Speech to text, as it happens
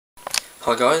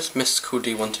Hi guys, Mystical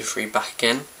D123 back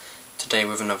again, today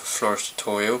with another Flourish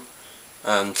tutorial.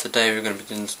 Today we're going to be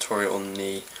doing a tutorial on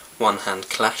the one hand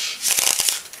clash.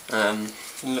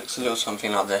 It looks a little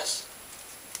something like this.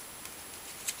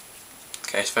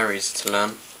 Okay, it's very easy to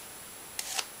learn.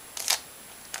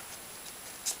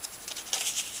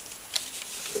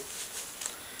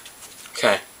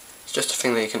 Okay, it's just a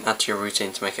thing that you can add to your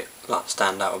routine to make it like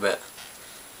stand out a bit.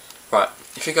 Right,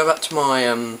 if you go back to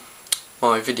my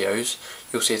my videos,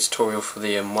 you'll see a tutorial for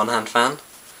the one hand fan,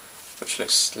 which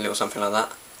looks a little something like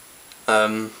that.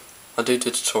 I do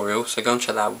the tutorial, so go and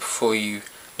check that out before you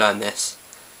learn this,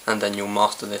 and then you'll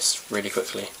master this really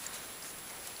quickly.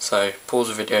 So pause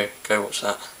the video, go watch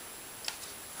that,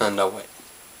 and I'll wait.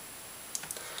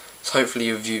 So hopefully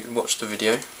you've watched the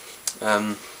video.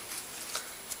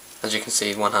 As you can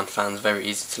see, one hand fan is very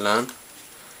easy to learn.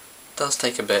 It does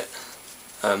take a bit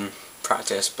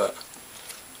practice, but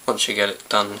once you get it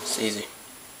done, it's easy.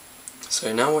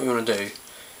 So now what you want to do is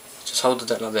just hold the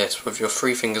deck like this with your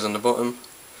three fingers on the bottom,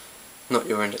 not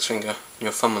your index finger, and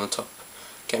your thumb on the top,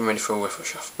 getting ready for a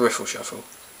riffle shuffle.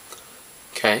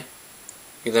 Okay,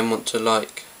 you then want to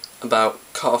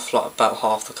cut off about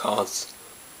half the cards,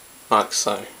 like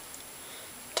so.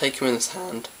 Take them in this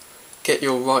hand, get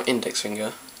your right index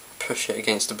finger, push it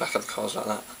against the back of the cards like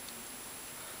that.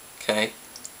 Okay,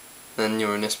 then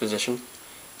you're in this position.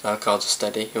 Now the cards are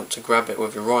steady. You want to grab it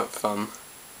with your right thumb,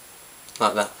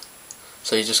 like that.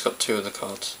 So you just got two of the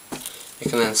cards.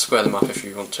 You can then square them up if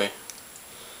you want to.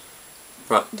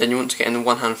 Right, then you want to get in the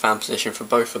one hand fan position for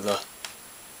both of the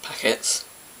packets.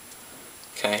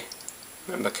 Okay,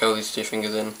 remember, curl these two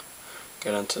fingers in,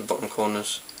 go down to the bottom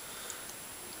corners,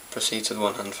 proceed to the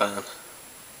one hand fan.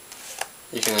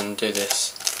 You can then do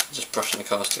this, just brushing the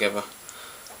cards together.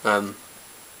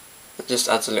 It just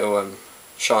adds a little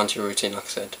shine to your routine, like I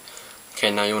said.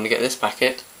 Okay, now you want to get this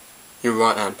packet, your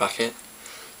right hand packet.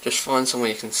 Just find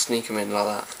somewhere you can sneak them in like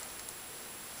that.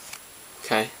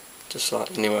 Okay, just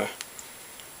like anywhere,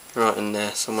 right in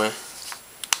there somewhere.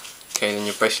 Okay, then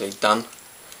you're basically done.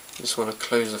 You just want to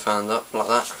close the fans up like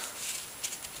that,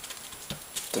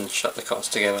 then shut the cards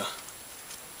together.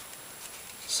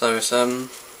 So it's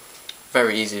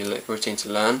very easy routine to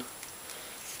learn.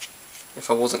 If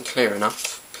I wasn't clear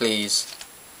enough, please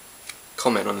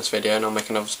comment on this video and I'll make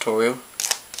another tutorial,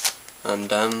 and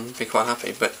be quite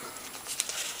happy, but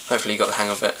hopefully you got the hang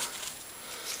of it.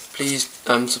 Please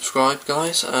subscribe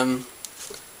guys.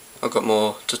 I've got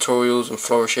more tutorials and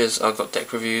flourishes, I've got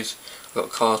deck reviews, I've got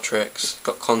card tricks,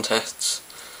 got contests,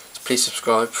 so please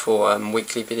subscribe for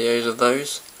weekly videos of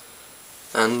those,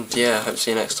 and yeah, hope to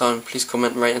see you next time. Please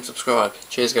comment, rate and subscribe.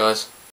 Cheers guys.